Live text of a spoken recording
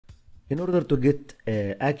In order to get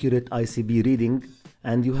accurate ICP reading,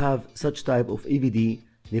 and you have such type of EVD,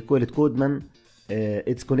 they call it Codman.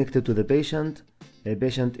 It's connected to the patient, a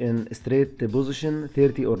patient in straight position,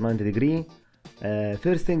 30 or 90 degree.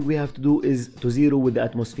 First thing we have to do is to zero with the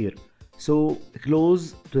atmosphere. So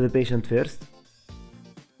close to the patient first,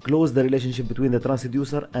 close the relationship between the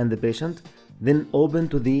transducer and the patient, then open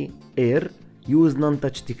to the air, use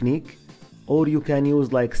non-touch technique, or you can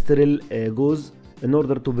use like sterile gauze in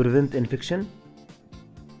order to prevent infection.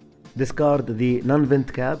 Discard the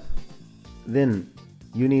non-vent cap, then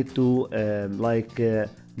you need to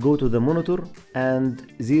go to the monitor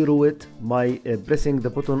and zero it by pressing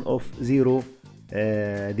the button of zero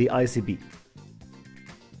the ICP.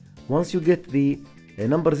 Once you get the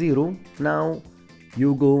number 0, now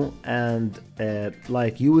you go and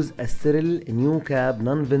use a sterile new cap,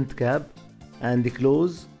 non-vent cap, and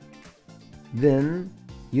close. Then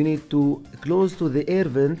you need to close to the air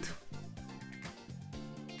vent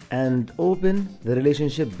and open the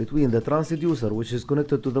relationship between the transducer, which is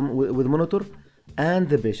connected to the with monitor, and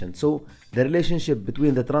the patient. So the relationship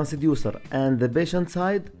between the transducer and the patient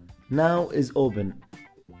side now is open.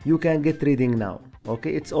 You can get reading now.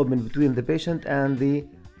 Okay, it's open between the patient and the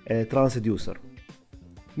transducer.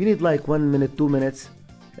 You need like 1 minute, 2 minutes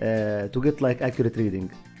to get like accurate reading.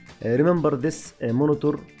 Remember, this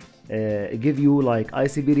monitor give you like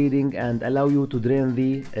ICP reading and allow you to drain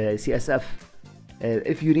the CSF.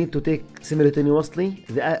 If you need to take simultaneously,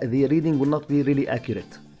 the reading will not be really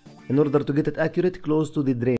accurate. In order to get it accurate, close to the drain.